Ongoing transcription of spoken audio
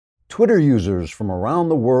Twitter users from around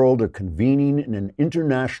the world are convening in an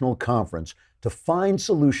international conference to find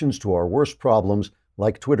solutions to our worst problems,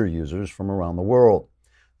 like Twitter users from around the world.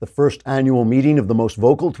 The first annual meeting of the most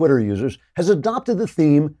vocal Twitter users has adopted the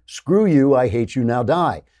theme, "Screw you, I hate you, now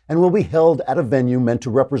die," and will be held at a venue meant to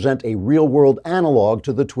represent a real-world analog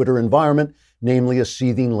to the Twitter environment, namely a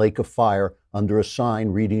seething lake of fire under a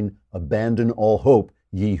sign reading, "Abandon all hope,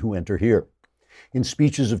 ye who enter here." In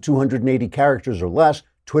speeches of 280 characters or less,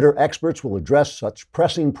 Twitter experts will address such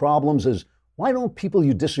pressing problems as, why don't people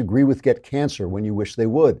you disagree with get cancer when you wish they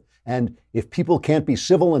would? And if people can't be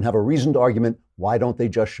civil and have a reasoned argument, why don't they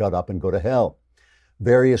just shut up and go to hell?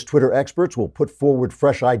 Various Twitter experts will put forward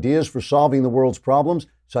fresh ideas for solving the world's problems,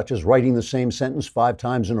 such as writing the same sentence 5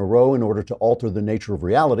 times in a row in order to alter the nature of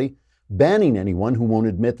reality, banning anyone who won't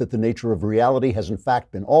admit that the nature of reality has in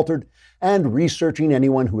fact been altered, and researching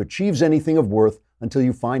anyone who achieves anything of worth until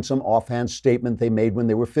you find some offhand statement they made when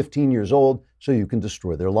they were 15 years old so you can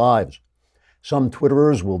destroy their lives. Some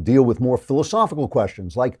Twitterers will deal with more philosophical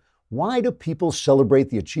questions like, why do people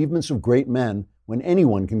celebrate the achievements of great men when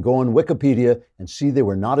anyone can go on Wikipedia and see they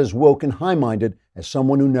were not as woke and high-minded as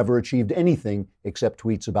someone who never achieved anything except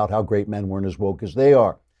tweets about how great men weren't as woke as they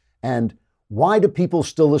are? And why do people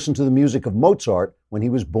still listen to the music of Mozart when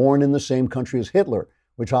he was born in the same country as Hitler,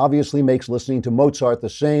 which obviously makes listening to Mozart the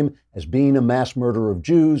same as being a mass murderer of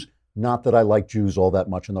Jews, not that I like Jews all that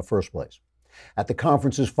much in the first place. At the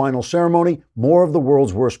conference's final ceremony, more of the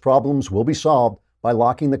world's worst problems will be solved by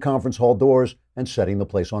locking the conference hall doors and setting the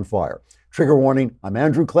place on fire. Trigger warning, I'm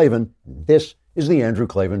Andrew Klavan, and this is The Andrew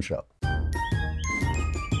Klavan Show. I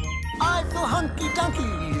feel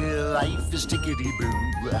hunky-dunky, life is tickety-boo.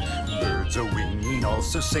 Birds are winging,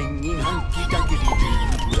 also singing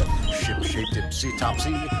hunky-dunky-doo. Ship-shaped,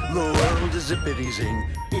 ipsy-topsy, the world is zippity-zing.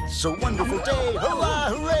 It's a wonderful day, hurrah,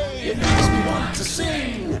 hooray! It makes me want to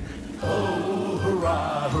sing. Oh,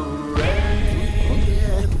 hurrah,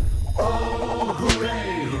 hooray! Oh,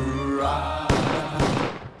 hooray, hurrah!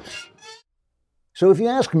 So if you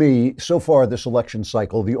ask me, so far this election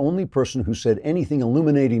cycle, the only person who said anything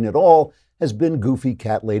illuminating at all has been goofy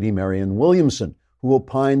cat lady Marianne Williamson, who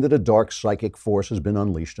opined that a dark psychic force has been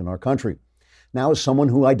unleashed in our country. Now, as someone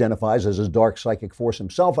who identifies as a dark psychic force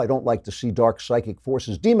himself, I don't like to see dark psychic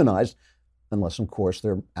forces demonized, unless, of course,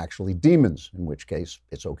 they're actually demons, in which case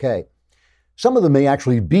it's okay. Some of them may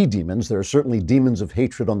actually be demons. There are certainly demons of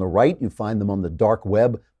hatred on the right. You find them on the dark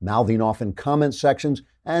web, mouthing off in comment sections,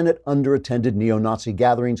 and at underattended neo-Nazi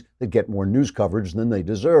gatherings that get more news coverage than they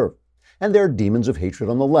deserve. And there are demons of hatred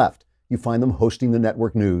on the left. You find them hosting the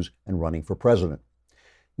network news and running for president.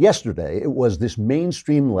 Yesterday, it was this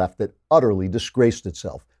mainstream left that utterly disgraced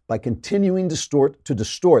itself by continuing to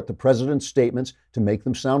distort the president's statements to make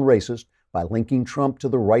them sound racist, by linking Trump to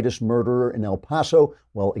the rightest murderer in El Paso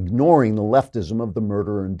while ignoring the leftism of the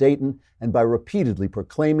murderer in Dayton, and by repeatedly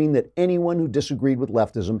proclaiming that anyone who disagreed with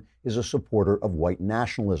leftism is a supporter of white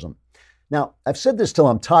nationalism. Now, I've said this till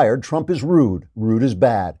I'm tired. Trump is rude. Rude is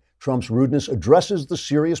bad. Trump's rudeness addresses the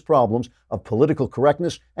serious problems of political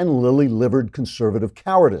correctness and lily-livered conservative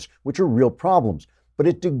cowardice, which are real problems. But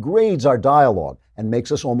it degrades our dialogue and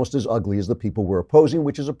makes us almost as ugly as the people we're opposing,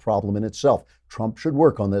 which is a problem in itself. Trump should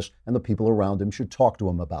work on this, and the people around him should talk to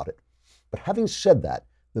him about it. But having said that,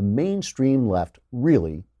 the mainstream left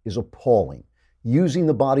really is appalling, using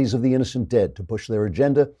the bodies of the innocent dead to push their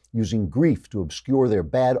agenda, using grief to obscure their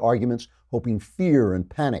bad arguments, hoping fear and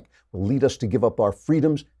panic will lead us to give up our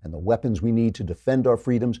freedoms and the weapons we need to defend our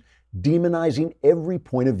freedoms, demonizing every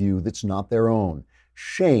point of view that's not their own.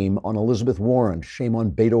 Shame on Elizabeth Warren, shame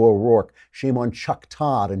on Beto O'Rourke, shame on Chuck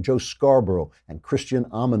Todd and Joe Scarborough and Christian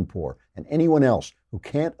Amanpour and anyone else who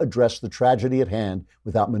can't address the tragedy at hand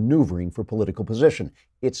without maneuvering for political position.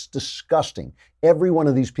 It's disgusting. Every one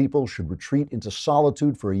of these people should retreat into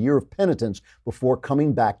solitude for a year of penitence before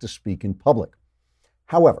coming back to speak in public.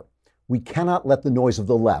 However, we cannot let the noise of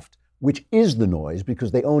the left, which is the noise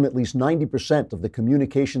because they own at least 90% of the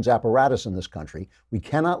communications apparatus in this country, we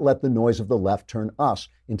cannot let the noise of the left turn us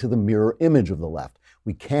into the mirror image of the left.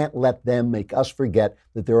 We can't let them make us forget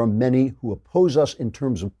that there are many who oppose us in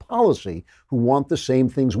terms of policy who want the same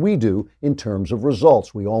things we do in terms of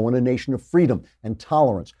results. We all want a nation of freedom and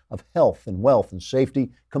tolerance, of health and wealth and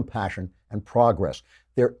safety, compassion and progress.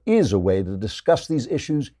 There is a way to discuss these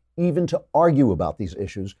issues, even to argue about these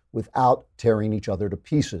issues without tearing each other to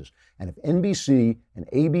pieces. And if NBC and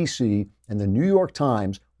ABC and the New York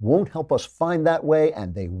Times won't help us find that way,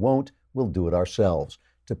 and they won't, we'll do it ourselves.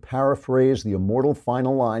 To paraphrase the immortal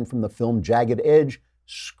final line from the film Jagged Edge,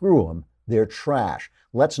 screw them, they're trash.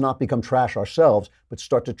 Let's not become trash ourselves, but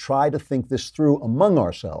start to try to think this through among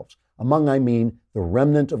ourselves Among, I mean, the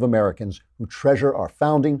remnant of Americans who treasure our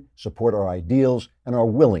founding, support our ideals, and are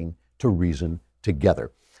willing to reason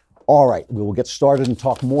together. All right, we will get started and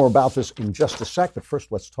talk more about this in just a sec, but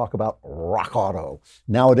first let's talk about Rock Auto.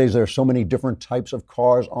 Nowadays, there are so many different types of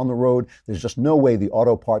cars on the road. There's just no way the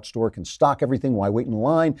auto parts store can stock everything. Why wait in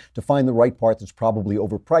line to find the right part that's probably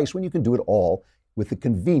overpriced when you can do it all with the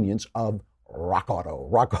convenience of Rock Auto,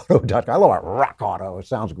 rockauto.com. I love it, Rock Auto. It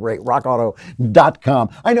sounds great, rockauto.com.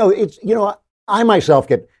 I know it's, I myself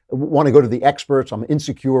want to go to the experts. I'm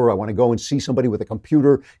insecure. I want to go and see somebody with a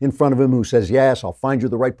computer in front of him who says, yes, I'll find you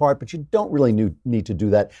the right part, but you don't really need to do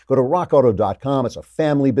that. Go to rockauto.com. It's a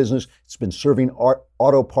family business. It's been serving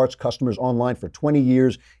auto parts customers online for 20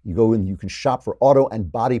 years. You go and you can shop for auto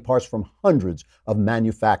and body parts from hundreds of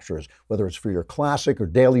manufacturers. Whether it's for your classic or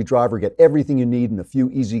daily driver, get everything you need in a few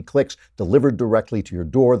easy clicks delivered directly to your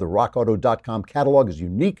door. The rockauto.com catalog is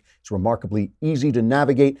unique. It's remarkably easy to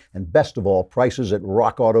navigate. And best of all, prices at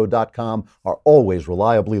rockauto.com are always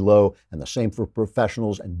reliably low, and the same for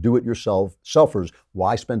professionals and do-it-yourselfers.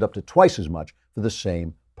 Why spend up to twice as much for the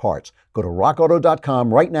same parts? Go to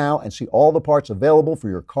rockauto.com right now and see all the parts available for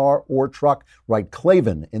your car or truck. Write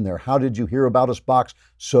Klavan in their How Did You Hear About Us box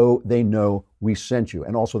so they know we sent you.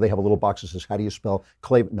 And also they have a little box that says, how do you spell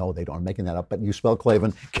Klavan? No, they don't. I'm making that up, but you spell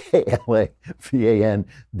Klavan, Klavan.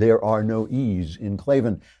 There are no E's in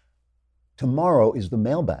Klavan. Tomorrow is the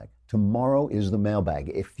mailbag. Tomorrow is the mailbag.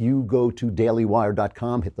 If you go to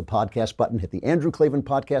dailywire.com, hit the podcast button, hit the Andrew Klavan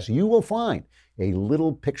podcast, you will find a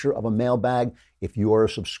little picture of a mailbag. If you are a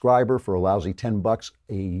subscriber for a lousy $10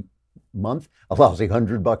 a month, a lousy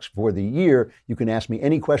 $100 for the year, you can ask me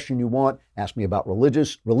any question you want. Ask me about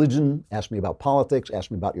religion, ask me about politics, ask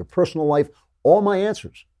me about your personal life. All my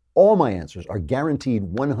answers are guaranteed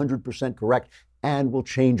 100% correct and will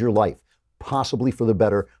change your life. Possibly for the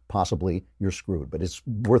better, possibly you're screwed, but it's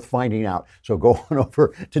worth finding out. So go on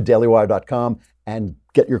over to dailywire.com and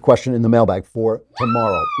get your question in the mailbag for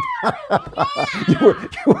tomorrow. You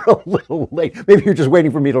were a little late. Maybe you're just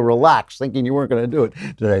waiting for me to relax, thinking you weren't going to do it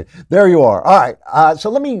today. There you are. All right. So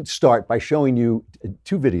let me start by showing you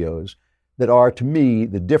two videos that are, to me,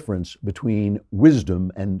 the difference between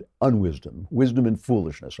wisdom and unwisdom, wisdom and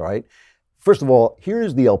foolishness, right? First of all,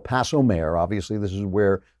 here's the El Paso mayor. Obviously, this is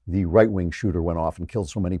where the right-wing shooter went off and killed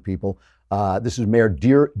so many people. This is Mayor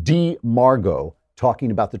Dee Margo talking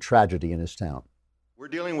about the tragedy in his town. We're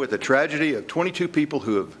dealing with a tragedy of 22 people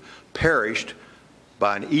who have perished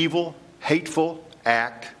by an evil, hateful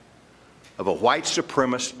act of a white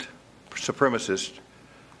supremacist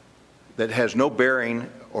that has no bearing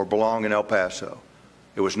or belong in El Paso.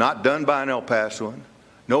 It was not done by an El Pasoan.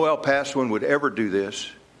 No El Pasoan would ever do this.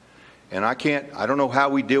 And I don't know how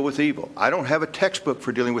we deal with evil. I don't have a textbook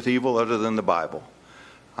for dealing with evil other than the Bible.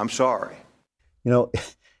 I'm sorry.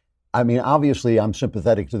 Obviously I'm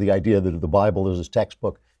sympathetic to the idea that the Bible is his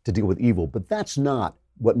textbook to deal with evil, but that's not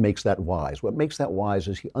what makes that wise. What makes that wise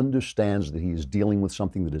is he understands that he is dealing with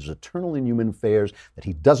something that is eternal in human affairs, that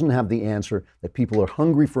he doesn't have the answer, that people are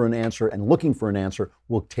hungry for an answer and looking for an answer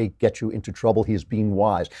will get you into trouble. He is being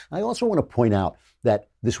wise. I also want to point out that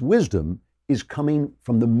this wisdom is coming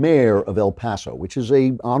from the mayor of El Paso, which is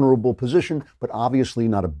an honorable position, but obviously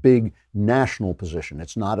not a big national position.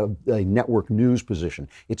 It's not a network news position.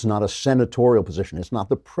 It's not a senatorial position. It's not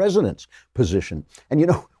the president's position. And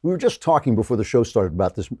we were just talking before the show started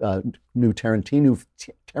about this new Tarantino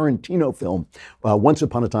film, Once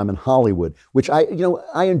Upon a Time in Hollywood, which I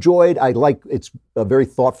enjoyed. I like. It's a very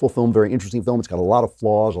thoughtful film, very interesting film. It's got a lot of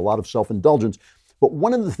flaws, a lot of self-indulgence. But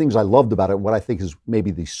one of the things I loved about it, what I think is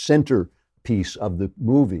maybe the center piece of the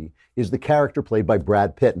movie, is the character played by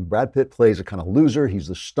Brad Pitt. And Brad Pitt plays a kind of loser. He's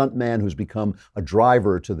the stunt man who's become a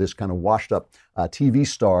driver to this kind of washed up TV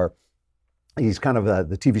star. He's kind of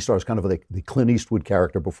the TV star is kind of the Clint Eastwood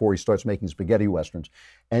character before he starts making spaghetti westerns.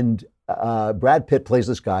 And Brad Pitt plays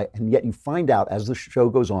this guy, and yet you find out as the show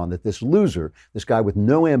goes on that this loser, this guy with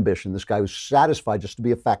no ambition, this guy who's satisfied just to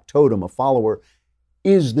be a factotum, a follower,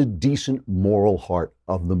 is the decent moral heart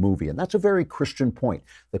of the movie. And that's a very Christian point.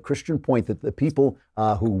 The Christian point that the people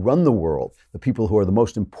who run the world, the people who are the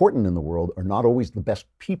most important in the world, are not always the best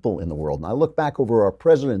people in the world. And I look back over our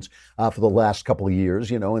presidents for the last couple of years,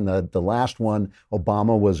 in the last one,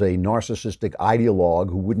 Obama was a narcissistic ideologue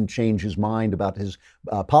who wouldn't change his mind about his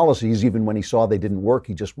policies, even when he saw they didn't work.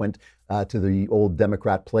 He just went to the old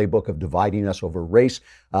Democrat playbook of dividing us over race.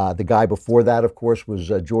 The guy before that, of course,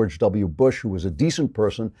 was George W. Bush, who was a decent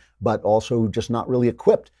person, but also just not really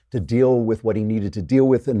equipped to deal with what he needed to deal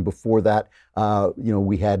with. And before that,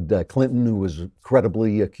 we had Clinton, who was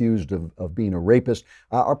credibly accused of being a rapist.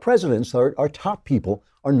 Our presidents, our top people,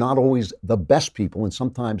 are not always the best people. And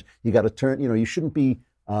sometimes you got to turn, you shouldn't be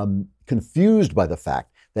confused by the fact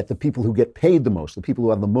that the people who get paid the most, the people who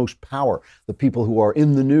have the most power, the people who are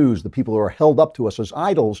in the news, the people who are held up to us as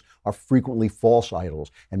idols are frequently false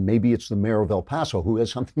idols. And maybe it's the mayor of El Paso who has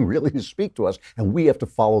something really to speak to us, and we have to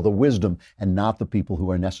follow the wisdom and not the people who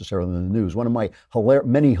are necessarily in the news. One of my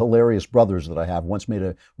many hilarious brothers that I have once made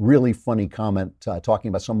a really funny comment talking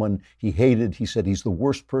about someone he hated. He said he's the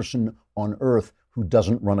worst person on earth who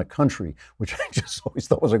doesn't run a country, which I just always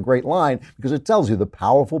thought was a great line, because it tells you the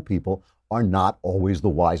powerful people are not always the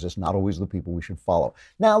wisest, not always the people we should follow.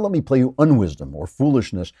 Now let me play you unwisdom or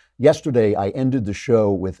foolishness. Yesterday, I ended the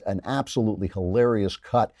show with an absolutely hilarious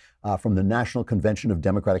cut from the National Convention of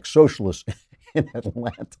Democratic Socialists in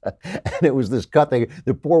Atlanta. And it was this cut.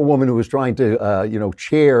 The poor woman who was trying to,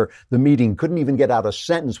 chair the meeting couldn't even get out a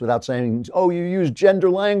sentence without saying, oh, you use gender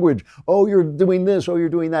language. Oh, you're doing this. Oh, you're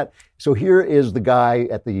doing that. So here is the guy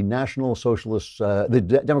at the National Socialists,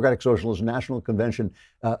 the Democratic Socialists National Convention,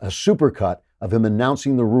 a supercut of him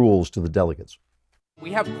announcing the rules to the delegates.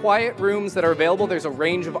 We have quiet rooms that are available. There's a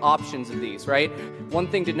range of options of these, right? One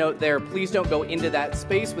thing to note there, please don't go into that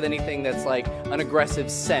space with anything that's like an aggressive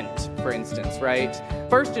scent, for instance, right?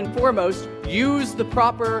 First and foremost, use the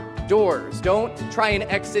proper doors. Don't try and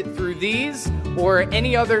exit through these or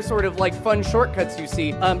any other sort of like fun shortcuts you see.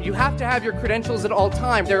 You have to have your credentials at all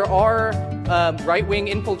times. There are right-wing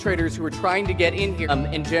infiltrators who are trying to get in here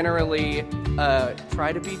and generally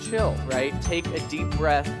try to be chill, right? Take a deep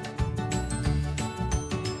breath.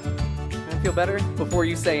 Feel better before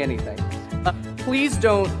you say anything. Please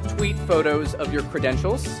don't tweet photos of your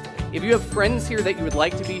credentials. If you have friends here that you would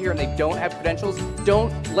like to be here and they don't have credentials,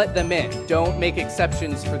 don't let them in. Don't make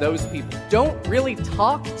exceptions for those people. Don't really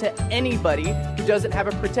talk to anybody who doesn't have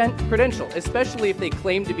a credential, especially if they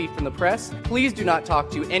claim to be from the press. Please do not talk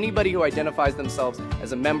to anybody who identifies themselves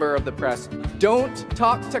as a member of the press. Don't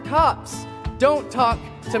talk to cops. Don't talk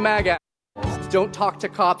to MAGA. Don't talk to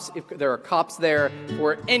cops if there are cops there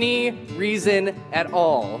for any reason at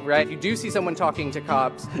all, right? If you do see someone talking to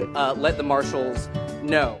cops, let the marshals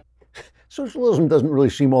know. Socialism doesn't really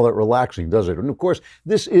seem all that relaxing, does it? And of course,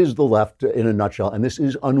 this is the left in a nutshell, and this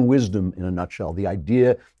is unwisdom in a nutshell. The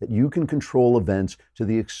idea that you can control events to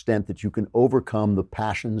the extent that you can overcome the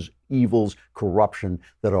passions, evils, corruption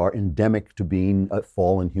that are endemic to being a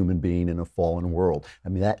fallen human being in a fallen world. I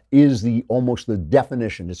mean, that is almost the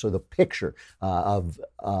definition. It's sort of the picture of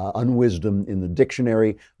unwisdom in the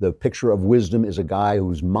dictionary. The picture of wisdom is a guy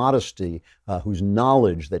whose modesty, whose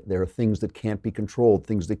knowledge that there are things that can't be controlled,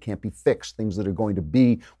 things that can't be fixed, things that are going to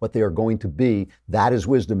be what they are going to be. That is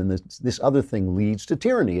wisdom. And this other thing leads to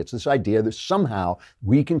tyranny. It's this idea that somehow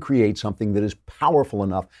we can create something that is powerful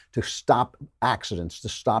enough to stop accidents, to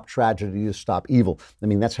stop tragedy, to stop evil. I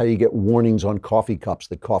mean, that's how you get warnings on coffee cups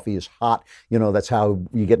that coffee is hot. That's how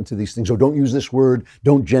you get into these things. So don't use this word,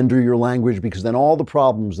 don't gender your language, because then all the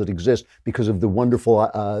problems that exist because of the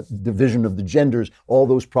wonderful division of the genders, all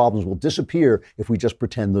those problems will disappear if we just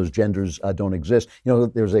pretend those genders don't exist.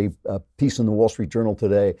 There's a piece in the Wall Street Journal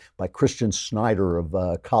today by Christian Snyder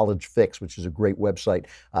of College Fix, which is a great website,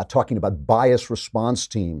 talking about bias response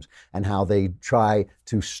teams and how they try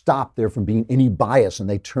to stop there from being any bias, and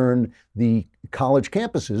they turn the college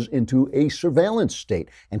campuses into a surveillance state.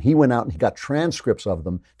 And he went out and he got transcripts of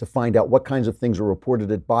them to find out what kinds of things are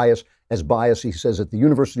reported as bias. He says at the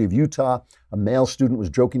University of Utah, a male student was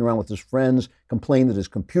joking around with his friends, complained that his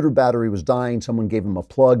computer battery was dying. Someone gave him a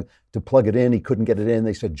plug to plug it in. He couldn't get it in.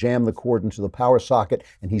 They said, jam the cord into the power socket.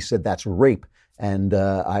 And he said, that's rape. And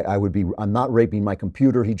I'm not raping my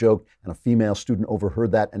computer, he joked. And a female student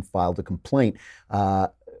overheard that and filed a complaint.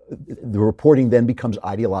 The reporting then becomes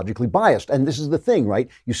ideologically biased. And this is the thing, right?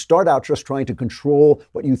 You start out just trying to control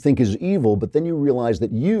what you think is evil, but then you realize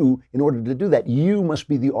that you, in order to do that, you must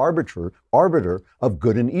be the arbiter of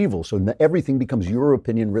good and evil. So everything becomes your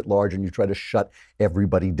opinion writ large, and you try to shut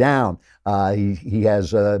everybody down. He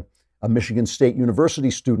has a Michigan State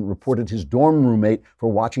University student reported his dorm roommate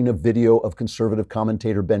for watching a video of conservative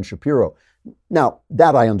commentator Ben Shapiro. Now,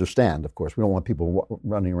 that I understand, of course. We don't want people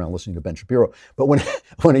running around listening to Ben Shapiro. But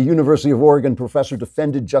when a University of Oregon professor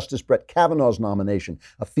defended Justice Brett Kavanaugh's nomination,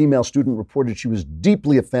 a female student reported she was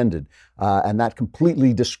deeply offended, and that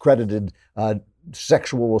completely discredited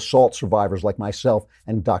sexual assault survivors like myself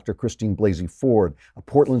and Dr. Christine Blasey Ford. A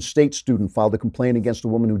Portland State student filed a complaint against a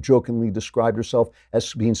woman who jokingly described herself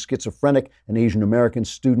as being schizophrenic. An Asian American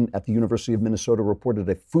student at the University of Minnesota reported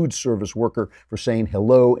a food service worker for saying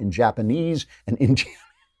hello in Japanese. And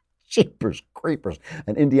Jeepers creepers.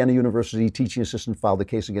 An Indiana University teaching assistant filed a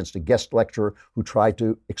case against a guest lecturer who tried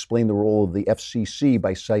to explain the role of the FCC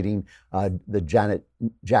by citing the Janet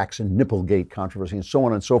Jackson Nipplegate controversy and so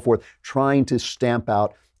on and so forth, trying to stamp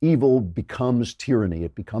out evil becomes tyranny.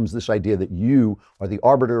 It becomes this idea that you are the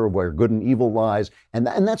arbiter of where good and evil lies. And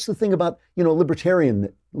that's the thing about,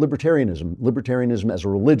 libertarianism. Libertarianism as a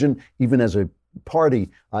religion, even as a party,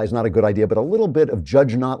 is not a good idea, but a little bit of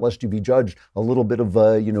judge not lest you be judged, a little bit of,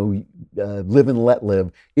 live and let live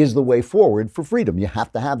is the way forward for freedom. You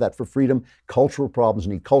have to have that for freedom. Cultural problems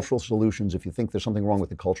need cultural solutions. If you think there's something wrong with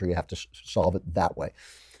the culture, you have to solve it that way.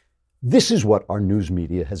 This is what our news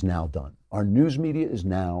media has now done. Our news media is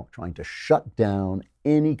now trying to shut down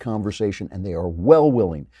any conversation, and they are well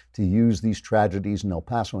willing to use these tragedies in El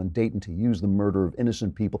Paso and Dayton, to use the murder of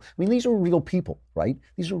innocent people. I mean, these are real people, right?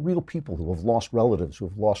 These are real people who have lost relatives, who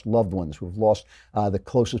have lost loved ones, who have lost the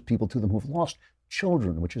closest people to them, who have lost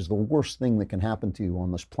children, which is the worst thing that can happen to you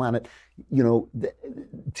on this planet.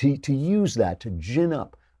 To use that to gin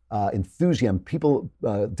up enthusiasm. People,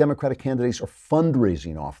 Democratic candidates are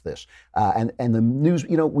fundraising off this. And the news,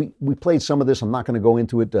 we played some of this. I'm not going to go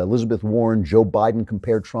into it. Elizabeth Warren, Joe Biden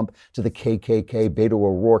compared Trump to the KKK. Beto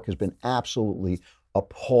O'Rourke has been absolutely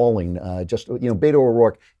appalling. Beto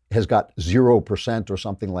O'Rourke has got 0% or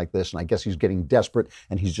something like this. And I guess he's getting desperate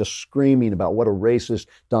and he's just screaming about what a racist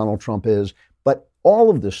Donald Trump is. But all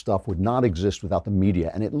of this stuff would not exist without the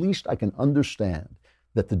media. And at least I can understand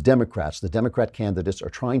that the Democrat candidates are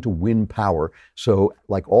trying to win power. So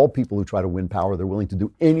like all people who try to win power, they're willing to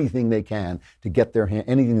do anything they can to get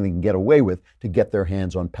anything they can get away with to get their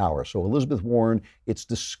hands on power. So Elizabeth Warren, it's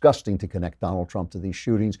disgusting to connect Donald Trump to these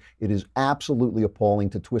shootings. It is absolutely appalling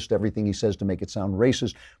to twist everything he says to make it sound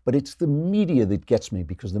racist. But it's the media that gets me,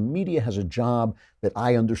 because the media has a job that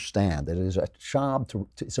I understand. It is a job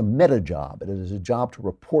it's a meta job. It is a job to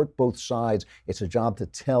report both sides. It's a job to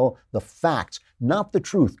tell the facts, not the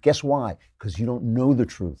truth. Guess why? Because you don't know the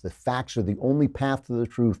truth. The facts are the only path to the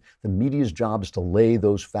truth. The media's job is to lay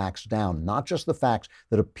those facts down, not just the facts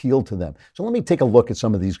that appeal to them. So let me take a look at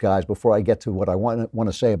some of these guys before I get to what I want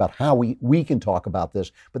to say about how we can talk about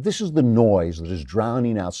this. But this is the noise that is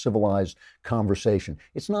drowning out civilized conversation.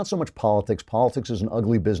 It's not so much politics. Politics is an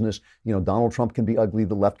ugly business. Donald Trump can be ugly.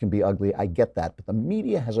 The left can be ugly. I get that. But the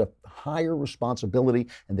media has a higher responsibility,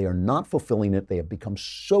 and they are not fulfilling it. They have become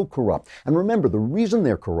so corrupt. And remember, the reason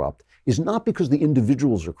they're corrupt is not because the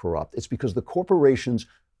individuals are corrupt. It's because the corporations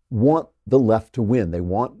want the left to win. They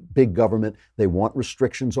want big government. They want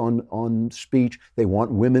restrictions on speech. They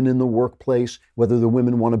want women in the workplace, whether the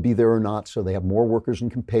women want to be there or not, so they have more workers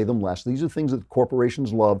and can pay them less. These are things that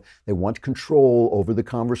corporations love. They want control over the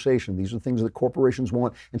conversation. These are things that corporations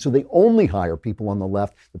want. And so they only hire people on the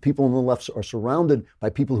left. The people on the left are surrounded by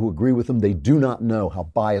people who agree with them. They do not know how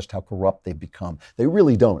biased, how corrupt they've become. They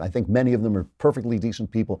really don't. I think many of them are perfectly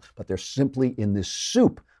decent people, but they're simply in this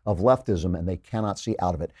soup of leftism, and they cannot see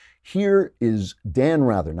out of it. Here is Dan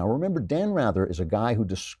Rather. Now, remember, Dan Rather is a guy who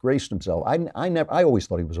disgraced himself. I always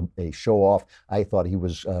thought he was a show-off. I thought he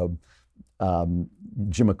was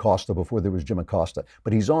Jim Acosta before there was Jim Acosta.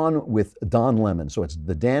 But he's on with Don Lemon, so it's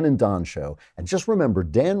the Dan and Don show. And just remember,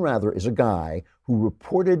 Dan Rather is a guy who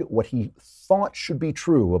reported what he thought should be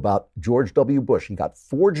true about George W. Bush. He got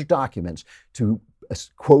forged documents to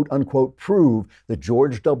quote unquote prove that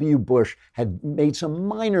George W. Bush had made some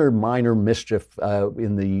minor mischief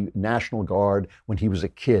in the National Guard when he was a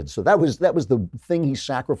kid. So that was the thing he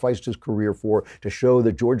sacrificed his career for, to show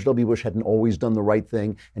that George W. Bush hadn't always done the right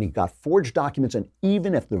thing. And he got forged documents. And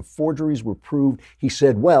even if the forgeries were proved, he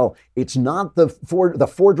said, well, it's not the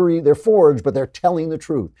forgery, they're forged, but they're telling the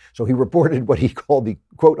truth. So he reported what he called the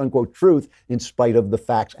quote unquote truth in spite of the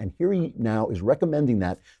facts. And here he now is recommending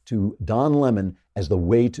that to Don Lemon as the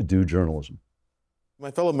way to do journalism.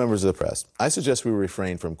 My fellow members of the press, I suggest we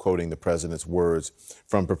refrain from quoting the president's words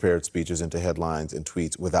from prepared speeches into headlines and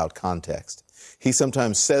tweets without context. He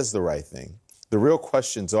sometimes says the right thing. The real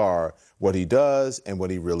questions are what he does and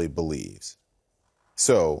what he really believes.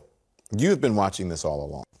 So, you've been watching this all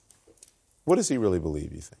along. What does he really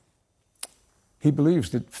believe, you think? He believes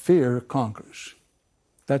that fear conquers.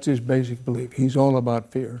 That's his basic belief. He's all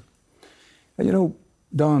about fear. And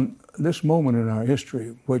Don, this moment in our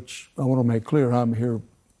history, which I want to make clear, I'm here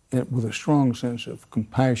with a strong sense of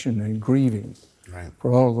compassion and grieving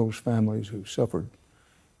for all of those families who suffered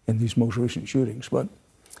in these most recent shootings. But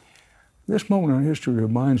This moment in history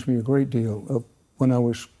reminds me a great deal of when I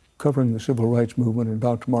was covering the civil rights movement and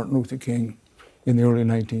Dr. Martin Luther King in the early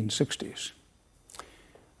 1960s.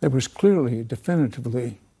 There was clearly,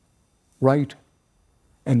 definitively, right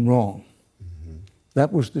and wrong. Mm-hmm.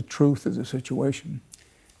 That was the truth of the situation.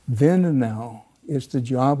 Then and now, it's the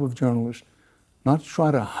job of journalists not to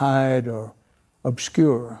try to hide or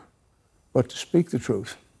obscure, but to speak the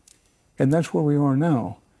truth. And that's where we are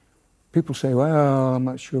now. People say, well, I'm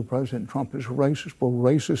not sure President Trump is racist. Well,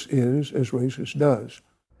 racist is as racist does.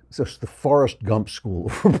 So it's the Forrest Gump school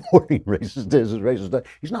of reporting. Racist is as racist does.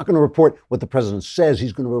 He's not going to report what the president says.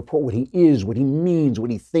 He's going to report what he is, what he means,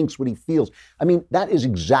 what he thinks, what he feels. I mean, that is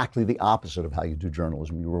exactly the opposite of how you do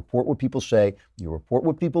journalism. You report what people say. You report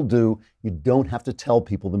what people do. You don't have to tell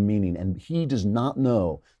people the meaning. And he does not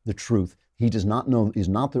know the truth. He does not know, is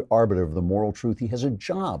not the arbiter of the moral truth. He has a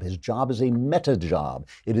job. His job is a meta job.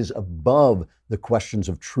 It is above the questions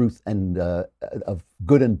of truth and of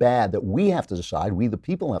good and bad that we have to decide. We, the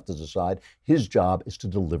people, have to decide. His job is to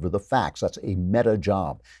deliver the facts. That's a meta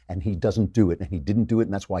job. And he doesn't do it. And he didn't do it.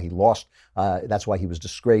 And that's why he lost. That's why he was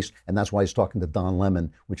disgraced. And that's why he's talking to Don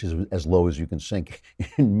Lemon, which is as low as you can sink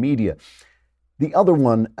in media. The other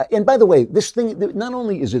one, and by the way, this thing, not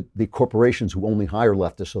only is it the corporations who only hire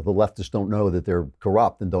leftists, so the leftists don't know that they're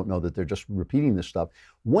corrupt and don't know that they're just repeating this stuff.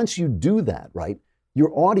 Once you do that, right, your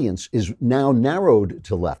audience is now narrowed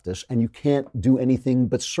to leftists, and you can't do anything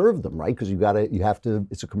but serve them, right? Because you have to,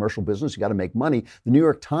 it's a commercial business, you got to make money. The New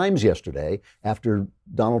York Times yesterday, after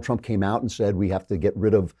Donald Trump came out and said we have to get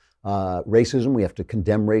rid of racism, we have to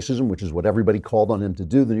condemn racism, which is what everybody called on him to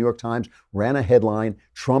do. The New York Times ran a headline,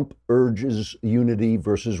 Trump urges unity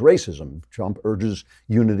versus racism. Trump urges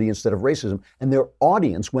unity instead of racism. And their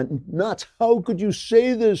audience went nuts. How could you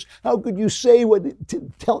say this? How could you say what?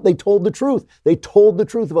 They told the truth. They told the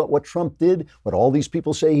truth about what Trump did, what all these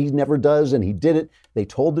people say he never does, and he did it. They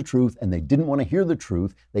told the truth, and they didn't want to hear the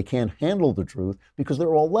truth. They can't handle the truth because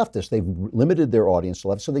they're all leftists. They've limited their audience to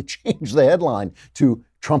leftists, so they changed the headline to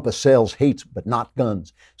Trump assails hate, but not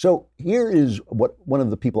guns. So here is what one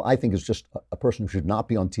of the people I think is just a person who should not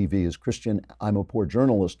be on TV is Christiane Amanpour,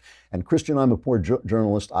 journalist. And Christiane Amanpour,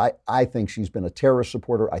 journalist, I think she's been a terrorist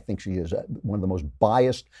supporter. I think she is one of the most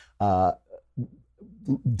biased,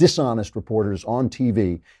 dishonest reporters on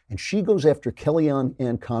TV. And she goes after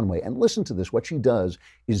Kellyanne Conway. And listen to this. What she does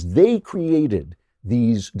is they created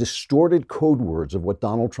these distorted code words of what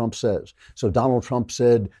Donald Trump says. So Donald Trump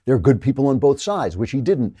said there are good people on both sides, which he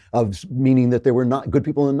didn't, meaning that there were not good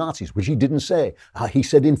people and Nazis, which he didn't say. He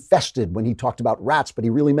said infested when he talked about rats, but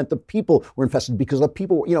he really meant the people were infested because the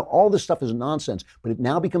people, all this stuff is nonsense, but it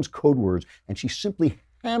now becomes code words, and she simply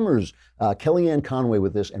hammers Kellyanne Conway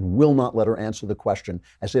with this and will not let her answer the question,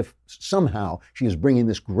 as if somehow she is bringing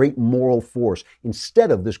this great moral force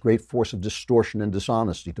instead of this great force of distortion and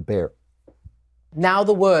dishonesty to bear. Now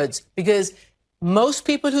the words, because most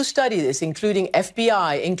people who study this, including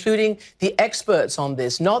FBI, including the experts on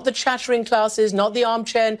this, not the chattering classes, not the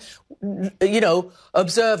armchair,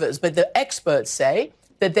 observers, but the experts say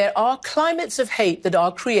that there are climates of hate that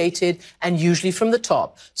are created and usually from the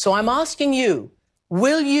top. So I'm asking you,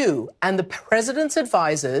 will you and the president's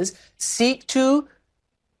advisors seek to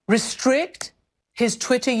restrict his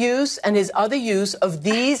Twitter use and his other use of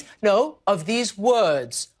these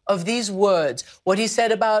words? What he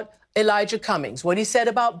said about Elijah Cummings, what he said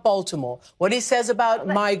about Baltimore, what he says about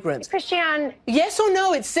migrants. Christiane. Yes or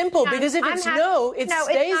no? It's simple, because if it's no, it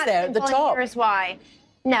stays there at the top. Here's why.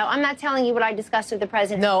 No, I'm not telling you what I discussed with the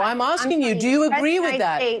president. No, I'm asking you, do you agree with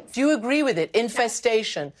that? Do you agree with it?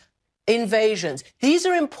 Infestation, invasions. These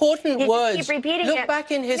are important words. Keep repeating Look it.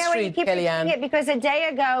 back in history, you keep Kellyanne. Repeating it because a day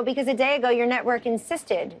ago, your network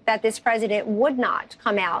insisted that this president would not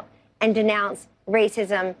come out and denounce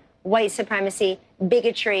racism, white supremacy,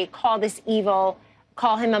 bigotry, call this evil,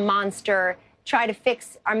 call him a monster, try to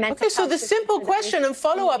fix our mental health. Okay, so the simple question and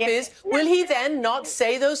follow-up is, will he then not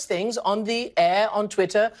say those things on the air, on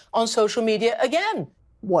Twitter, on social media again?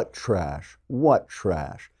 What trash? What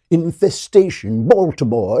trash? Infestation,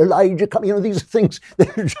 Baltimore, Elijah Cummings, these are things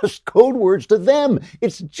that are just code words to them.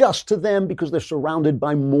 It's just to them because they're surrounded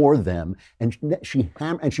by more them. And she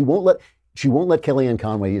won't let Kellyanne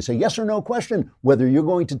Conway say yes or no question whether you're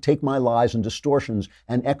going to take my lies and distortions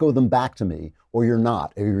and echo them back to me, or you're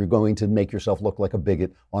not, or you're going to make yourself look like a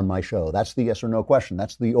bigot on my show. That's the yes or no question.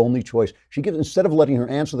 That's the only choice she gives, instead of letting her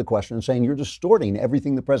answer the question and saying you're distorting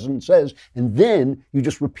everything the president says, and then you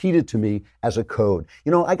just repeat it to me as a code.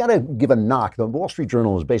 I got to give a knock. The Wall Street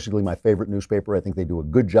Journal is basically my favorite newspaper. I think they do a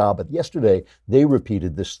good job. But yesterday, they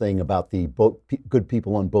repeated this thing about the good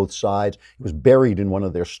people on both sides. It was buried in one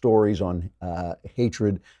of their stories on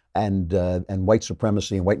hatred and white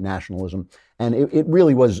supremacy and white nationalism. And it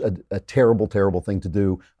really was a terrible, terrible thing to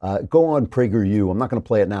do. Go on PragerU. I'm not going to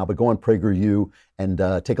play it now, but go on PragerU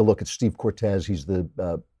and take a look at Steve Cortez. He's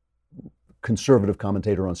the conservative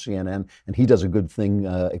commentator on CNN, and he does a good thing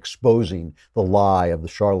exposing the lie of the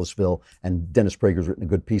Charlottesville, and Dennis Prager's written a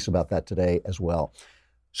good piece about that today as well.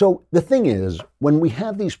 So the thing is, when we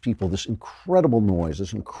have these people, this incredible noise,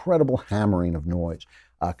 this incredible hammering of noise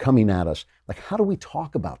coming at us, like, how do we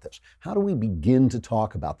talk about this? How do we begin to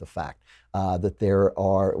talk about the fact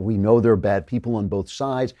that we know there are bad people on both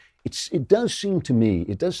sides? It does seem to me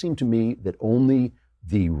that only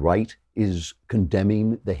the right is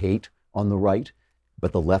condemning the hate on the right,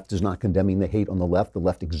 but the left is not condemning the hate on the left. The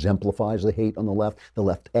left exemplifies the hate on the left. The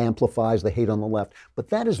left amplifies the hate on the left. But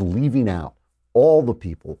that is leaving out all the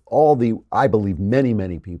people, I believe, many,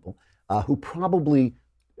 many people who probably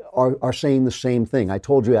are saying the same thing. I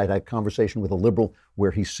told you I had a conversation with a liberal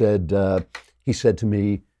where he said to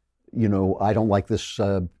me, I don't like this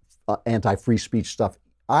anti-free speech stuff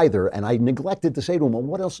either. And I neglected to say to him, well,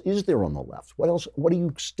 what else is there on the left? What do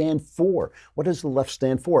you stand for? What does the left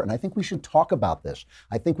stand for? And I think we should talk about this.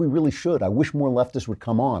 I think we really should. I wish more leftists would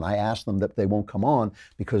come on. I asked them that they won't come on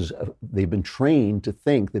because they've been trained to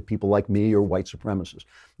think that people like me are white supremacists.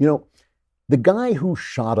 The guy who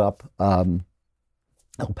shot up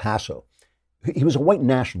El Paso, he was a white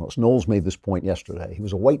nationalist. Knowles made this point yesterday. He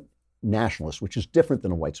was a white nationalist, which is different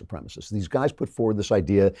than a white supremacist. These guys put forward this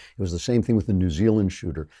idea. It was the same thing with the New Zealand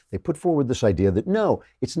shooter. They put forward this idea that, no,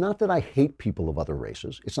 it's not that I hate people of other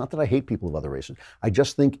races. It's not that I hate people of other races. I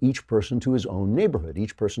just think each person to his own neighborhood,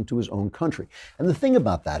 each person to his own country. And the thing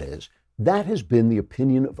about that is, that has been the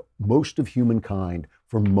opinion of most of humankind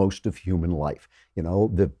for most of human life.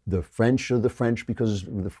 The French are the French because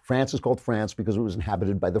France is called France because it was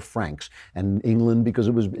inhabited by the Franks, and England because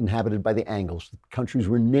it was inhabited by the Angles. The countries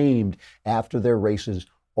were named after their races.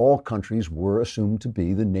 All countries were assumed to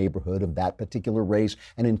be the neighborhood of that particular race.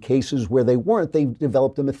 And in cases where they weren't, they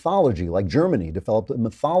developed a mythology, like Germany developed a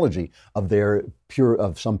mythology of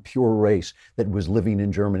some pure race that was living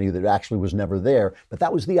in Germany that actually was never there. But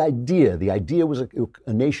that was the idea. The idea was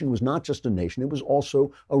a nation was not just a nation, it was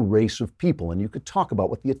also a race of people. And you could talk about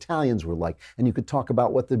what the Italians were like, and you could talk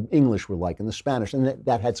about what the English were like and the Spanish. And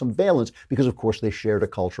that had some valence because, of course, they shared a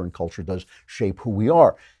culture, and culture does shape who we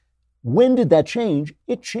are. When did that change?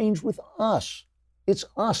 It changed with us. It's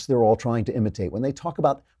us they're all trying to imitate. When they talk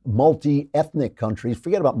about multi-ethnic countries,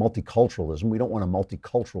 forget about multiculturalism. We don't want a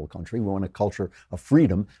multicultural country. We want a culture of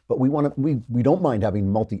freedom. But we don't mind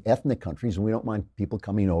having multi-ethnic countries, and we don't mind people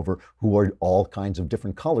coming over who are all kinds of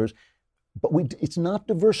different colors. But it's not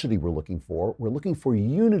diversity we're looking for. We're looking for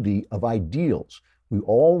unity of ideals. We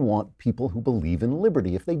all want people who believe in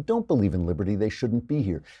liberty. If they don't believe in liberty, they shouldn't be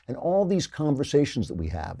here. And all these conversations that we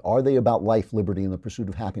have, are they about life, liberty, and the pursuit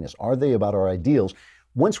of happiness? Are they about our ideals?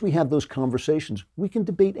 Once we have those conversations, we can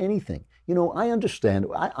debate anything. I understand.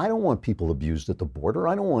 I don't want people abused at the border.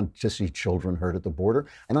 I don't want to see children hurt at the border.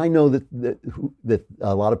 And I know that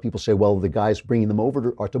a lot of people say, well, the guys bringing them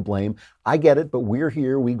over are to blame. I get it, but we're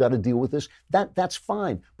here. We've got to deal with this. That's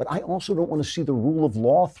fine. But I also don't want to see the rule of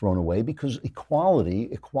law thrown away, because equality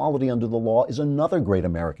under the law is another great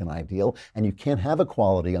American ideal. And you can't have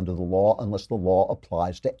equality under the law unless the law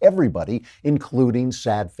applies to everybody, including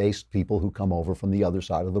sad-faced people who come over from the other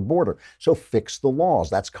side of the border. So fix the laws.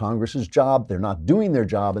 That's Congress's job. They're not doing their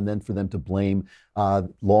job, and then for them to blame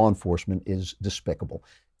law enforcement is despicable.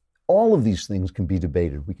 All of these things can be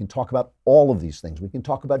debated. We can talk about all of these things. We can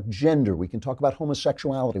talk about gender. We can talk about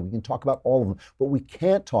homosexuality. We can talk about all of them, but we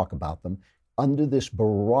can't talk about them under this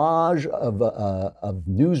barrage of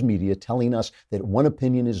news media telling us that one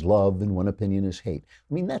opinion is love and one opinion is hate.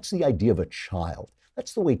 I mean, that's the idea of a child.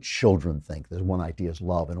 That's the way children think. There's one idea is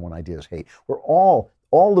love and one idea is hate. We're all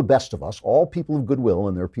the best of us, all people of goodwill,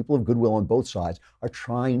 and there are people of goodwill on both sides, are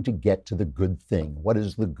trying to get to the good thing. What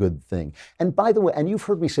is the good thing? And by the way, and you've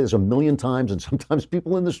heard me say this a million times, and sometimes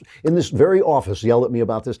people in this very office yell at me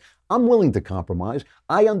about this. I'm willing to compromise.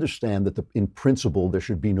 I understand that in principle there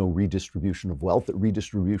should be no redistribution of wealth, that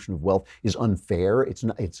redistribution of wealth is unfair,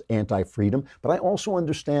 it's anti-freedom. But I also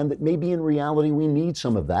understand that maybe in reality we need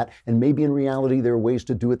some of that, and maybe in reality there are ways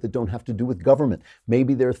to do it that don't have to do with government.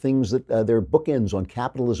 Maybe there are things that there are bookends on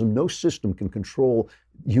capitalism. No system can control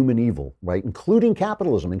human evil, right? Including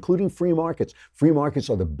capitalism, including free markets. Free markets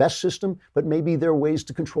are the best system, but maybe there are ways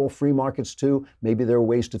to control free markets too. Maybe there are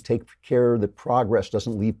ways to take care that progress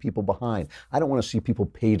doesn't leave people behind. I don't want to see people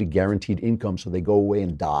paid a guaranteed income so they go away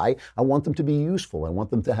and die. I want them to be useful. I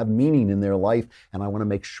want them to have meaning in their life, and I want to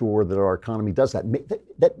make sure that our economy does that.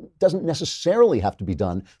 That doesn't necessarily have to be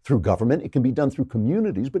done through government. It can be done through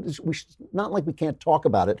communities, but it's not like we can't talk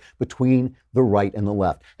about it between the right and the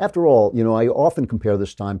left. After all, I often compare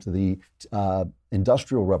this time to the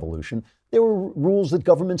Industrial Revolution. There were rules that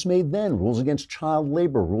governments made then, rules against child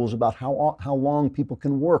labor, rules about how long people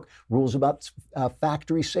can work, rules about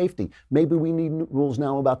factory safety. Maybe we need rules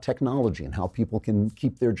now about technology and how people can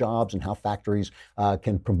keep their jobs and how factories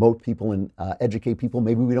can promote people and educate people.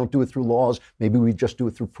 Maybe we don't do it through laws. Maybe we just do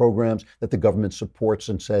it through programs that the government supports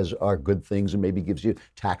and says are good things and maybe gives you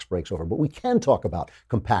tax breaks over. But we can talk about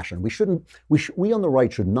compassion. We on the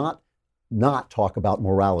right should not talk about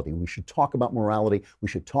morality. We should talk about morality. We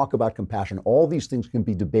should talk about compassion. All these things can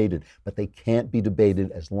be debated, but they can't be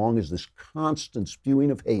debated as long as this constant spewing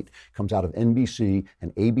of hate comes out of NBC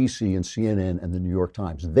and ABC and CNN and the New York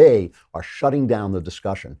Times. They are shutting down the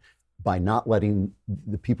discussion by not letting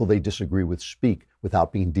the people they disagree with speak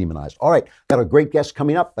without being demonized. All right, got a great guest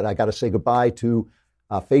coming up, but I got to say goodbye to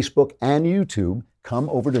Facebook and YouTube. Come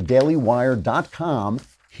over to dailywire.com.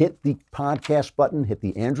 Hit the podcast button, hit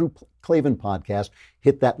the Andrew Klavan podcast,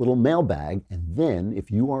 hit that little mailbag, and then if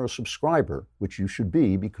you are a subscriber, which you should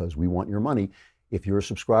be because we want your money, if you're a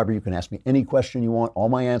subscriber, you can ask me any question you want. All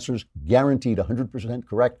my answers, guaranteed 100%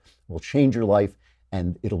 correct, will change your life,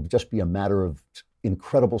 and it'll just be a matter of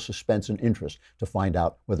incredible suspense and interest to find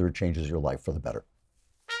out whether it changes your life for the better.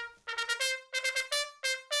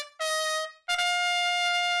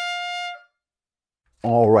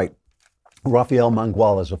 All right. Rafael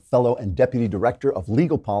Mangual is a fellow and deputy director of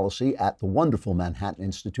legal policy at the wonderful Manhattan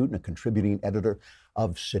Institute and a contributing editor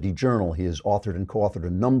of City Journal. He has authored and co-authored a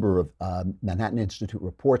number of Manhattan Institute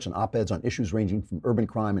reports and op-eds on issues ranging from urban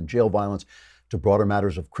crime and jail violence to broader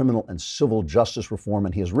matters of criminal and civil justice reform.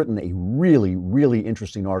 And he has written a really, really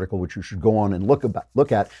interesting article, which you should go on and look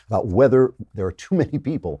at about whether there are too many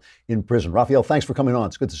people in prison. Rafael, thanks for coming on.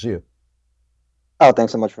 It's good to see you. Oh,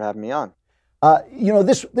 thanks so much for having me on.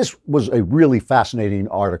 This was a really fascinating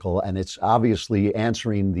article, and it's obviously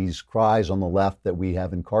answering these cries on the left that we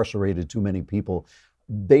have incarcerated too many people.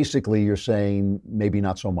 Basically, you're saying maybe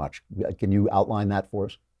not so much. Can you outline that for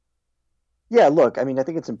us? Yeah, look, I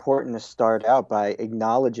think it's important to start out by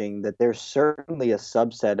acknowledging that there's certainly a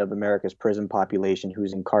subset of America's prison population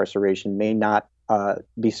whose incarceration may not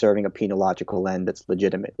be serving a penological end that's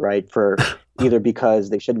legitimate, right? For either because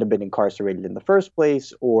they shouldn't have been incarcerated in the first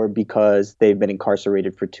place or because they've been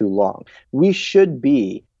incarcerated for too long. We should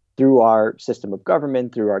be, through our system of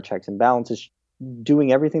government, through our checks and balances,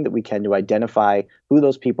 doing everything that we can to identify who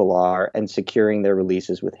those people are and securing their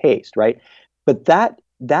releases with haste, right? But that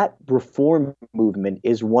reform movement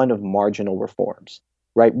is one of marginal reforms.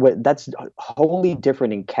 Right, that's wholly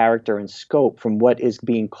different in character and scope from what is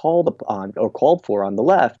being called upon or called for on the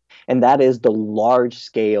left, and that is the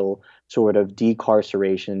large-scale sort of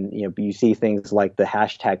decarceration. You see things like the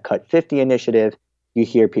hashtag Cut 50 initiative. You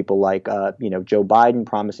hear people like, Joe Biden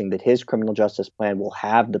promising that his criminal justice plan will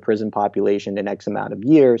have the prison population in X amount of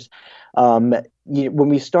years. When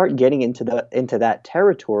we start getting into that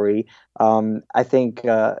territory, I think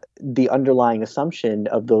the underlying assumption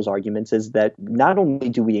of those arguments is that not only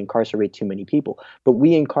do we incarcerate too many people, but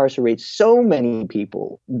we incarcerate so many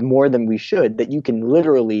people, more than we should, that you can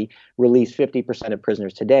literally release 50% of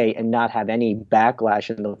prisoners today and not have any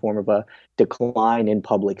backlash in the form of a decline in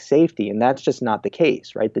public safety. And that's just not the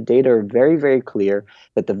case, right? The data are very, very clear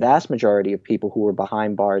that the vast majority of people who are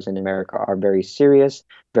behind bars in America are very serious,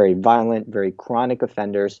 very violent, very chronic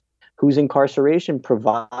offenders whose incarceration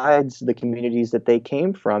provides the communities that they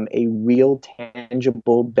came from a real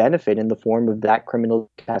tangible benefit in the form of that criminal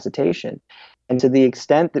capacitation. And to the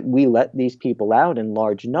extent that we let these people out in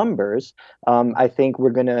large numbers, I think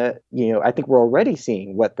we're already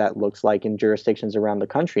seeing what that looks like in jurisdictions around the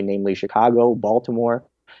country, namely Chicago, Baltimore,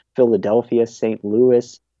 Philadelphia, St.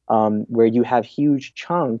 Louis, where you have huge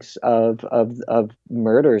chunks of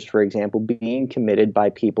murders, for example, being committed by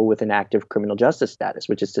people with an active criminal justice status,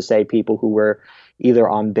 which is to say people who were either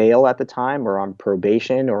on bail at the time or on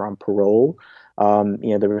probation or on parole.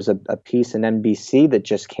 There was a piece in NBC that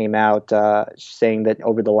just came out saying that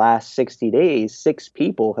over the last 60 days, 6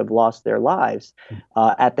 people have lost their lives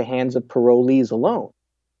at the hands of parolees alone.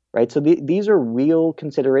 right? So these are real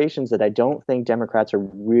considerations that I don't think Democrats are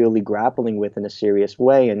really grappling with in a serious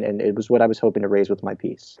way, and it was what I was hoping to raise with my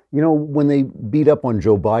piece. You know, when they beat up on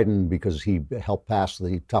Joe Biden because he helped pass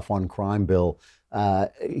the tough on crime bill,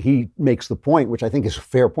 he makes the point, which I think is a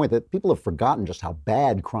fair point, that people have forgotten just how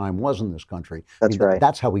bad crime was in this country. That's right.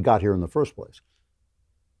 That's how we got here in the first place.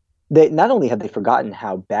 They not only have they forgotten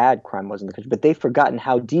how bad crime was in the country, but they've forgotten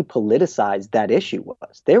how depoliticized that issue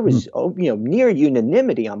was. There was, near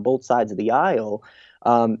unanimity on both sides of the aisle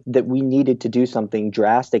that we needed to do something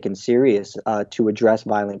drastic and serious to address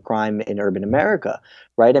violent crime in urban America,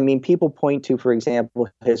 right? I mean, people point to, for example,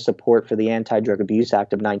 his support for the Anti-Drug Abuse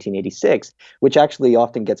Act of 1986, which actually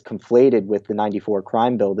often gets conflated with the '94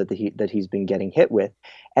 crime bill that he's been getting hit with.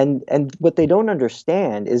 And what they don't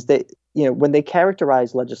understand is that, when they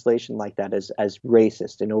characterize legislation like that as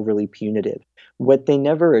racist and overly punitive, what they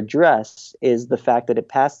never address is the fact that it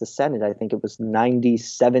passed the Senate. I think it was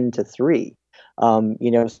 97-3.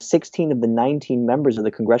 16 of the 19 members of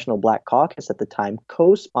the Congressional Black Caucus at the time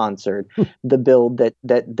co-sponsored the bill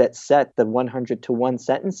that set the 100-to-1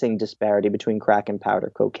 sentencing disparity between crack and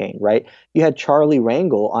powder cocaine, right? You had Charlie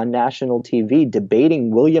Rangel on national TV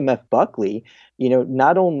debating William F. Buckley,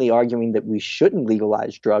 not only arguing that we shouldn't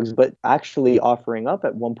legalize drugs, but actually offering up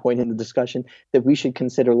at one point in the discussion that we should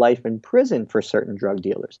consider life in prison for certain drug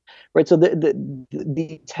dealers, right? So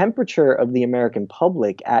the temperature of the American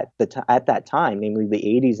public at that time, namely the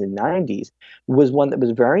 80s and 90s, was one that was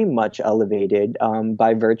very much elevated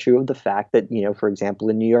by virtue of the fact that, for example,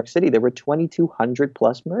 in New York City, there were 2,200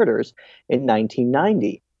 plus murders in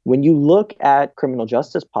 1990. When you look at criminal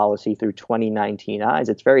justice policy through 2019 eyes,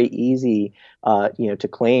 it's very easy, to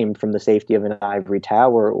claim from the safety of an ivory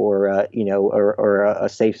tower or a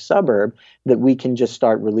safe suburb that we can just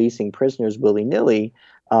start releasing prisoners willy-nilly.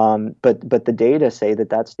 But the data say that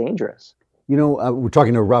that's dangerous. We're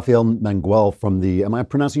talking to Rafael Manguel from the, am I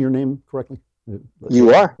pronouncing your name correctly?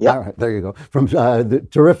 You are, yeah. All right, there you go. From the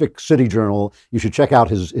terrific City Journal. You should check out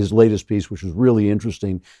his latest piece, which is really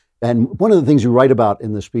interesting. And one of the things you write about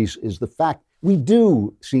in this piece is the fact we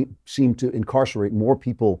do seem to incarcerate more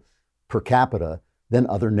people per capita than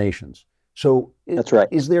other nations. So that's right.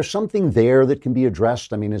 Is there something there that can be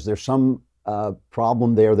addressed? I mean, is there some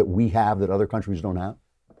problem there that we have that other countries don't have?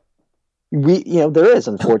 There is,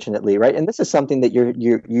 unfortunately, right? And this is something that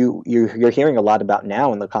you're hearing a lot about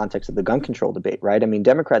now in the context of the gun control debate, right? I mean,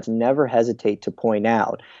 Democrats never hesitate to point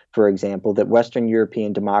out, for example, that Western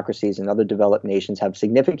European democracies and other developed nations have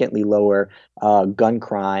significantly lower gun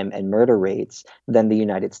crime and murder rates than the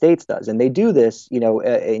United States does. And they do this,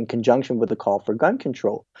 in conjunction with the call for gun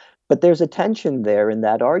control. But there's a tension there in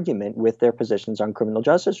that argument with their positions on criminal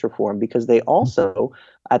justice reform, because they also,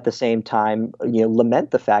 at the same time,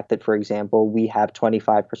 lament the fact that, for example, we have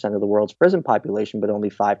 25% of the world's prison population, but only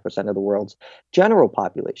 5% of the world's general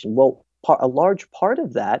population. Well, a large part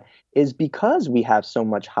of that is because we have so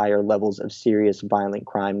much higher levels of serious violent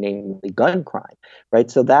crime, namely gun crime,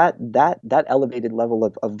 right? So that elevated level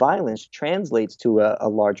of violence translates to a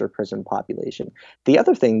larger prison population. The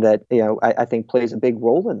other thing that I think plays a big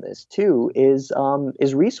role in this too is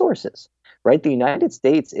resources, right? The United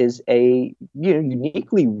States is a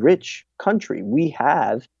uniquely rich country. We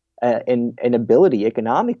have an ability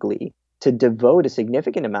economically to devote a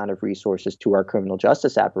significant amount of resources to our criminal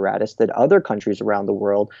justice apparatus that other countries around the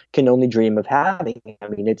world can only dream of having. I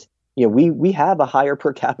mean, it's we have a higher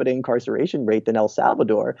per capita incarceration rate than El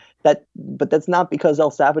Salvador. But that's not because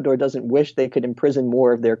El Salvador doesn't wish they could imprison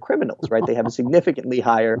more of their criminals, right? They have a significantly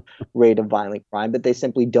higher rate of violent crime, but they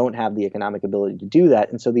simply don't have the economic ability to do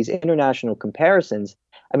that. And so these international comparisons,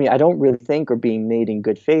 I mean, I don't really think are being made in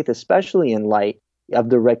good faith, especially in light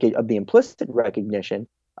of the implicit recognition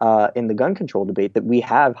in the gun control debate that we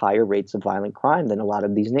have higher rates of violent crime than a lot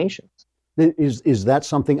of these nations. Is that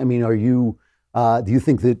something? I mean, do you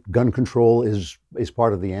think that gun control is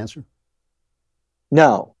part of the answer?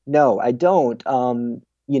 No, I don't. One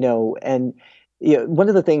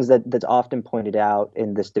of the things that's often pointed out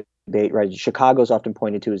in this debate, right? Chicago's often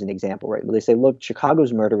pointed to as an example, right? They say, look,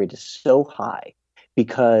 Chicago's murder rate is so high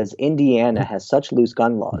because Indiana has such loose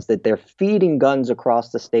gun laws that they're feeding guns across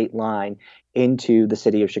the state line into the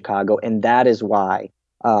city of Chicago, and that is why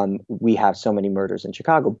we have so many murders in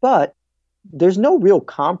Chicago. But there's no real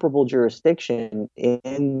comparable jurisdiction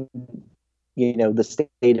in the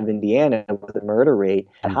state of Indiana with a murder rate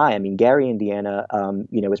high. I mean, Gary, Indiana,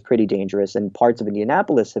 is pretty dangerous, and parts of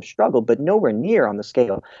Indianapolis have struggled, but nowhere near on the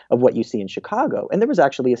scale of what you see in Chicago. And there was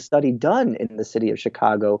actually a study done in the city of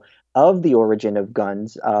Chicago of the origin of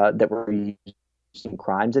guns that were used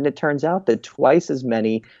crimes. And it turns out that twice as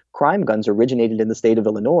many crime guns originated in the state of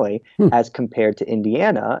Illinois as compared to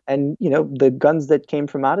Indiana. And, the guns that came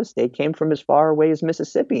from out of state came from as far away as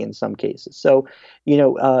Mississippi in some cases. So,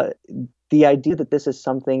 the idea that this is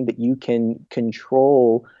something that you can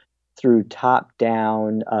control through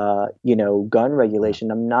top-down, gun regulation,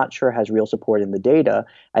 I'm not sure has real support in the data.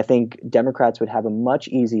 I think Democrats would have a much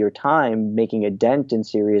easier time making a dent in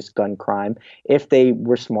serious gun crime if they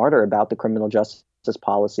were smarter about the criminal justice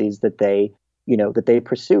policies that they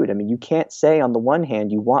pursued. I mean, you can't say on the one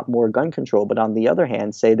hand you want more gun control, but on the other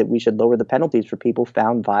hand say that we should lower the penalties for people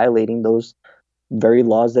found violating those very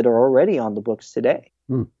laws that are already on the books today.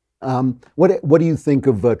 What do you think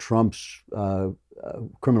of Trump's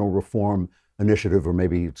criminal reform initiative, or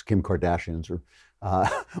maybe it's Kim Kardashian's, or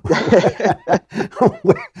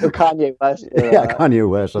Kanye West? Kanye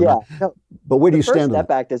West. But where do you stand on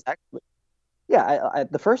that?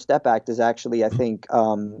 The First Step Act is actually, I think,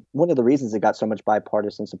 one of the reasons it got so much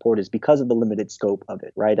bipartisan support is because of the limited scope of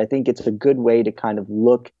it, right? I think it's a good way to kind of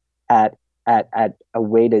look at a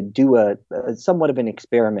way to do a somewhat of an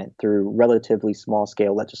experiment through relatively small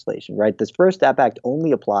scale legislation, right? This First Step Act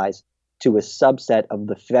only applies to a subset of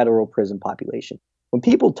the federal prison population. When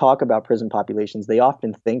people talk about prison populations, they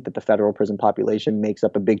often think that the federal prison population makes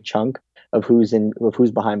up a big chunk of who's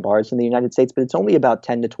behind bars in the United States, but it's only about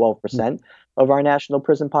 10 to 12% of our national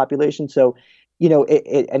prison population. So,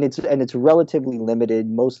 it's relatively limited,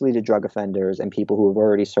 mostly to drug offenders and people who have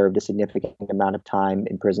already served a significant amount of time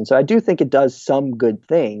in prison. So I do think it does some good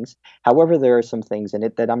things. However, there are some things in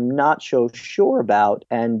it that I'm not so sure about.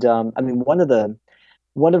 And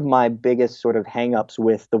one of my biggest sort of hangups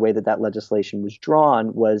with the way that legislation was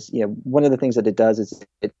drawn was, one of the things that it does is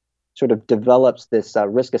it sort of develops this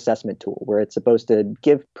risk assessment tool where it's supposed to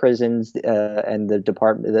give prisons and the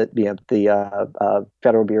department, the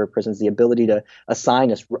Federal Bureau of Prisons, the ability to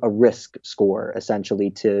assign a risk score essentially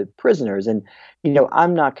to prisoners. And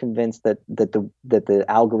I'm not convinced that the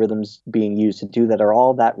algorithms being used to do that are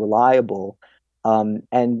all that reliable. And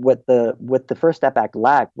what the First Step Act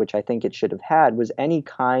lacked, which I think it should have had, was any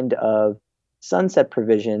kind of sunset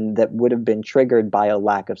provision that would have been triggered by a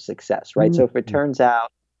lack of success, right? So if it turns out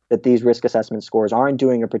that these risk assessment scores aren't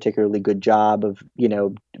doing a particularly good job of,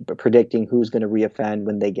 predicting who's going to reoffend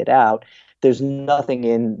when they get out, there's nothing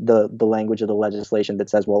in the language of the legislation that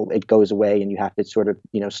says, well, it goes away and you have to sort of,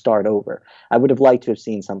 start over. I would have liked to have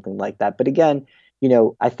seen something like that. But again,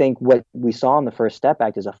 I think what we saw in the First Step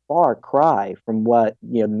Act is a far cry from what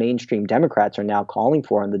mainstream Democrats are now calling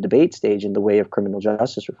for on the debate stage in the way of criminal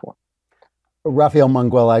justice reform. Rafael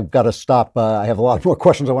Mangual, I've got to stop. I have a lot more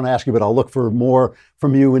questions I want to ask you, but I'll look for more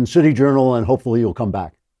from you in City Journal, and hopefully you'll come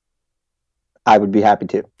back. I would be happy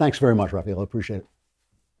to. Thanks very much, Rafael. I appreciate it.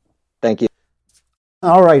 Thank you.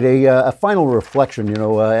 All right, a final reflection.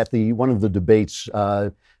 At one of the debates,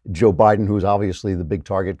 Joe Biden, who's obviously the big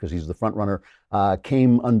target because he's the front runner,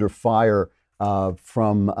 came under fire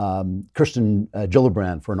from Kirsten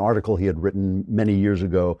Gillibrand for an article he had written many years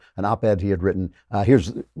ago, an op-ed he had written.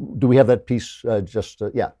 Do we have that piece?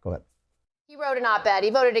 Yeah, go ahead. He wrote an op-ed. He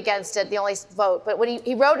voted against it, the only vote. But what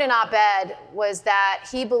he wrote in an op-ed was that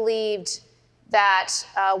he believed that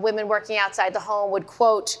women working outside the home would,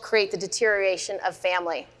 quote, create the deterioration of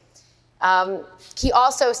family. He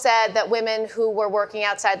also said that women who were working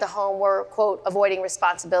outside the home were, quote, avoiding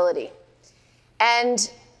responsibility. And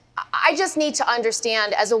I just need to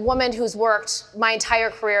understand, as a woman who's worked my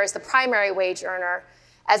entire career as the primary wage earner,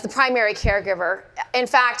 as the primary caregiver. In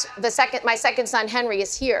fact, my second son, Henry,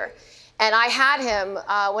 is here. And I had him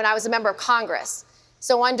when I was a member of Congress.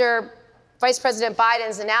 So under Vice President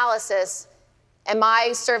Biden's analysis, am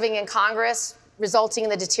I serving in Congress resulting in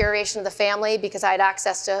the deterioration of the family because I had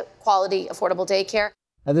access to quality, affordable daycare?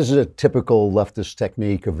 And this is a typical leftist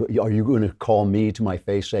technique of, are you going to call me to my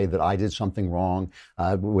face, say that I did something wrong,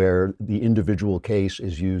 where the individual case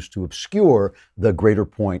is used to obscure the greater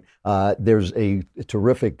point. There's a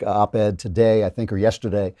terrific op-ed today, I think, or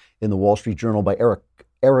yesterday, in the Wall Street Journal by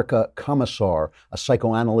Erica Komisar, a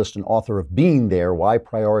psychoanalyst and author of Being There, Why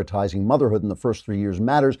Prioritizing Motherhood in the First 3 Years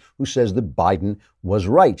Matters, who says that Biden was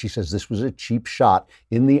right. She says this was a cheap shot.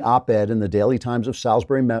 In the op-ed in the Daily Times of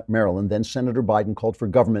Salisbury, Maryland, then Senator Biden called for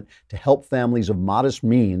government to help families of modest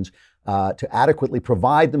means to adequately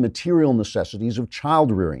provide the material necessities of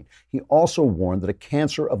child rearing. He also warned that a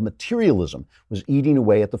cancer of materialism was eating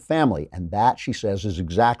away at the family. And that, she says, is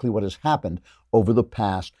exactly what has happened over the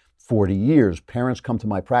past 40 years. Parents come to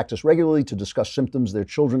my practice regularly to discuss symptoms their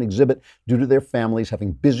children exhibit due to their families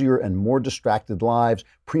having busier and more distracted lives,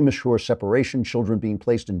 premature separation, children being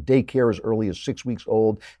placed in daycare as early as 6 weeks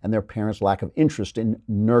old, and their parents' lack of interest in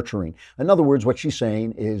nurturing. In other words, what she's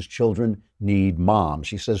saying is children need moms.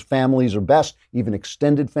 She says families are best, even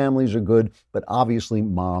extended families are good, but obviously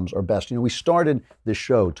moms are best. You know, we started this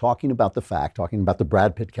show talking about the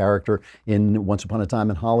Brad Pitt character in Once Upon a Time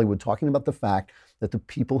in Hollywood, talking about the fact that the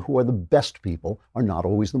people who are the best people are not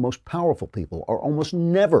always the most powerful people, are almost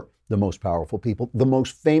never the most powerful people, the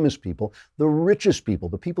most famous people, the richest people,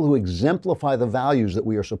 the people who exemplify the values that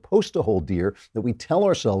we are supposed to hold dear, that we tell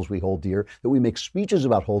ourselves we hold dear, that we make speeches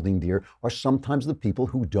about holding dear, are sometimes the people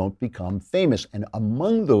who don't become famous. And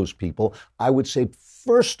among those people, I would say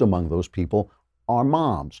first among those people are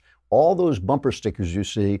moms. All those bumper stickers you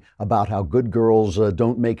see about how good girls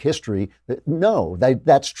don't make history, no,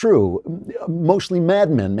 that's true. Mostly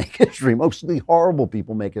madmen make history. Mostly horrible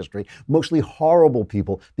people make history. Mostly horrible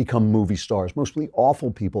people become movie stars. Mostly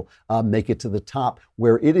awful people make it to the top,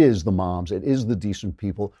 where it is the moms, it is the decent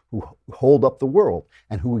people who hold up the world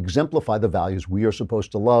and who exemplify the values we are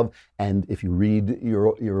supposed to love. And if you read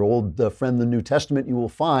your old friend, the New Testament, you will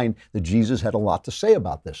find that Jesus had a lot to say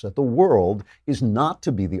about this, that the world is not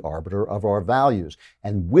to be the arbiter of our values.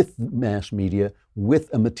 And with mass media,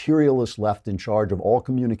 with a materialist left in charge of all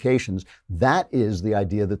communications, that is the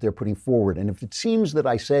idea that they're putting forward. And if it seems that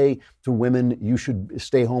I say to women, you should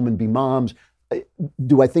stay home and be moms,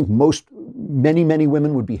 do I think many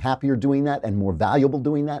women would be happier doing that and more valuable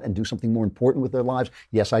doing that and do something more important with their lives?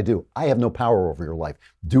 Yes, I do. I have no power over your life.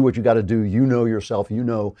 Do what you got to do. You know yourself. You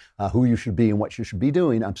know who you should be and what you should be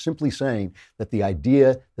doing. I'm simply saying that the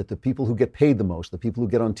idea that the people who get paid the most, the people who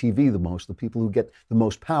get on TV the most, the people who get the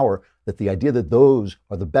most power, that the idea that those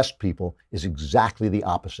are the best people is exactly the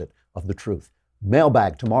opposite of the truth.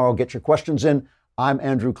 Mailbag tomorrow. Get your questions in. I'm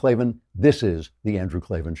Andrew Klavan. This is The Andrew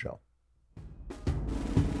Klavan Show.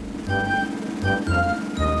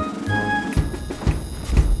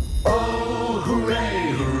 Oh,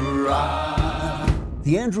 hooray, hurrah.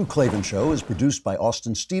 The Andrew Klavan Show is produced by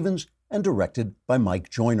Austin Stevens and directed by Mike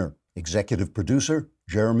Joyner. Executive producer,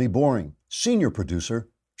 Jeremy Boring. Senior producer,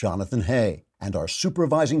 Jonathan Hay. And our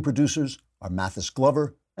supervising producers are Mathis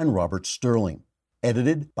Glover and Robert Sterling.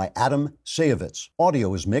 Edited by Adam Sayevitz.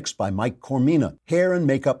 Audio is mixed by Mike Cormina. Hair and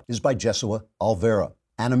makeup is by Jesua Alvera.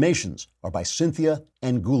 Animations are by Cynthia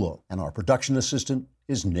Angulo, and our production assistant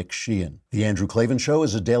is Nick Sheehan. The Andrew Klavan Show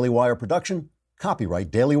is a Daily Wire production.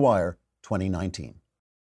 Copyright Daily Wire 2019.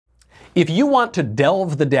 If you want to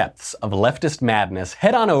delve the depths of leftist madness,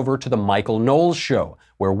 head on over to The Michael Knowles Show,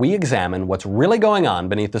 where we examine what's really going on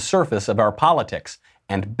beneath the surface of our politics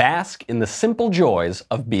and bask in the simple joys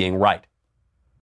of being right.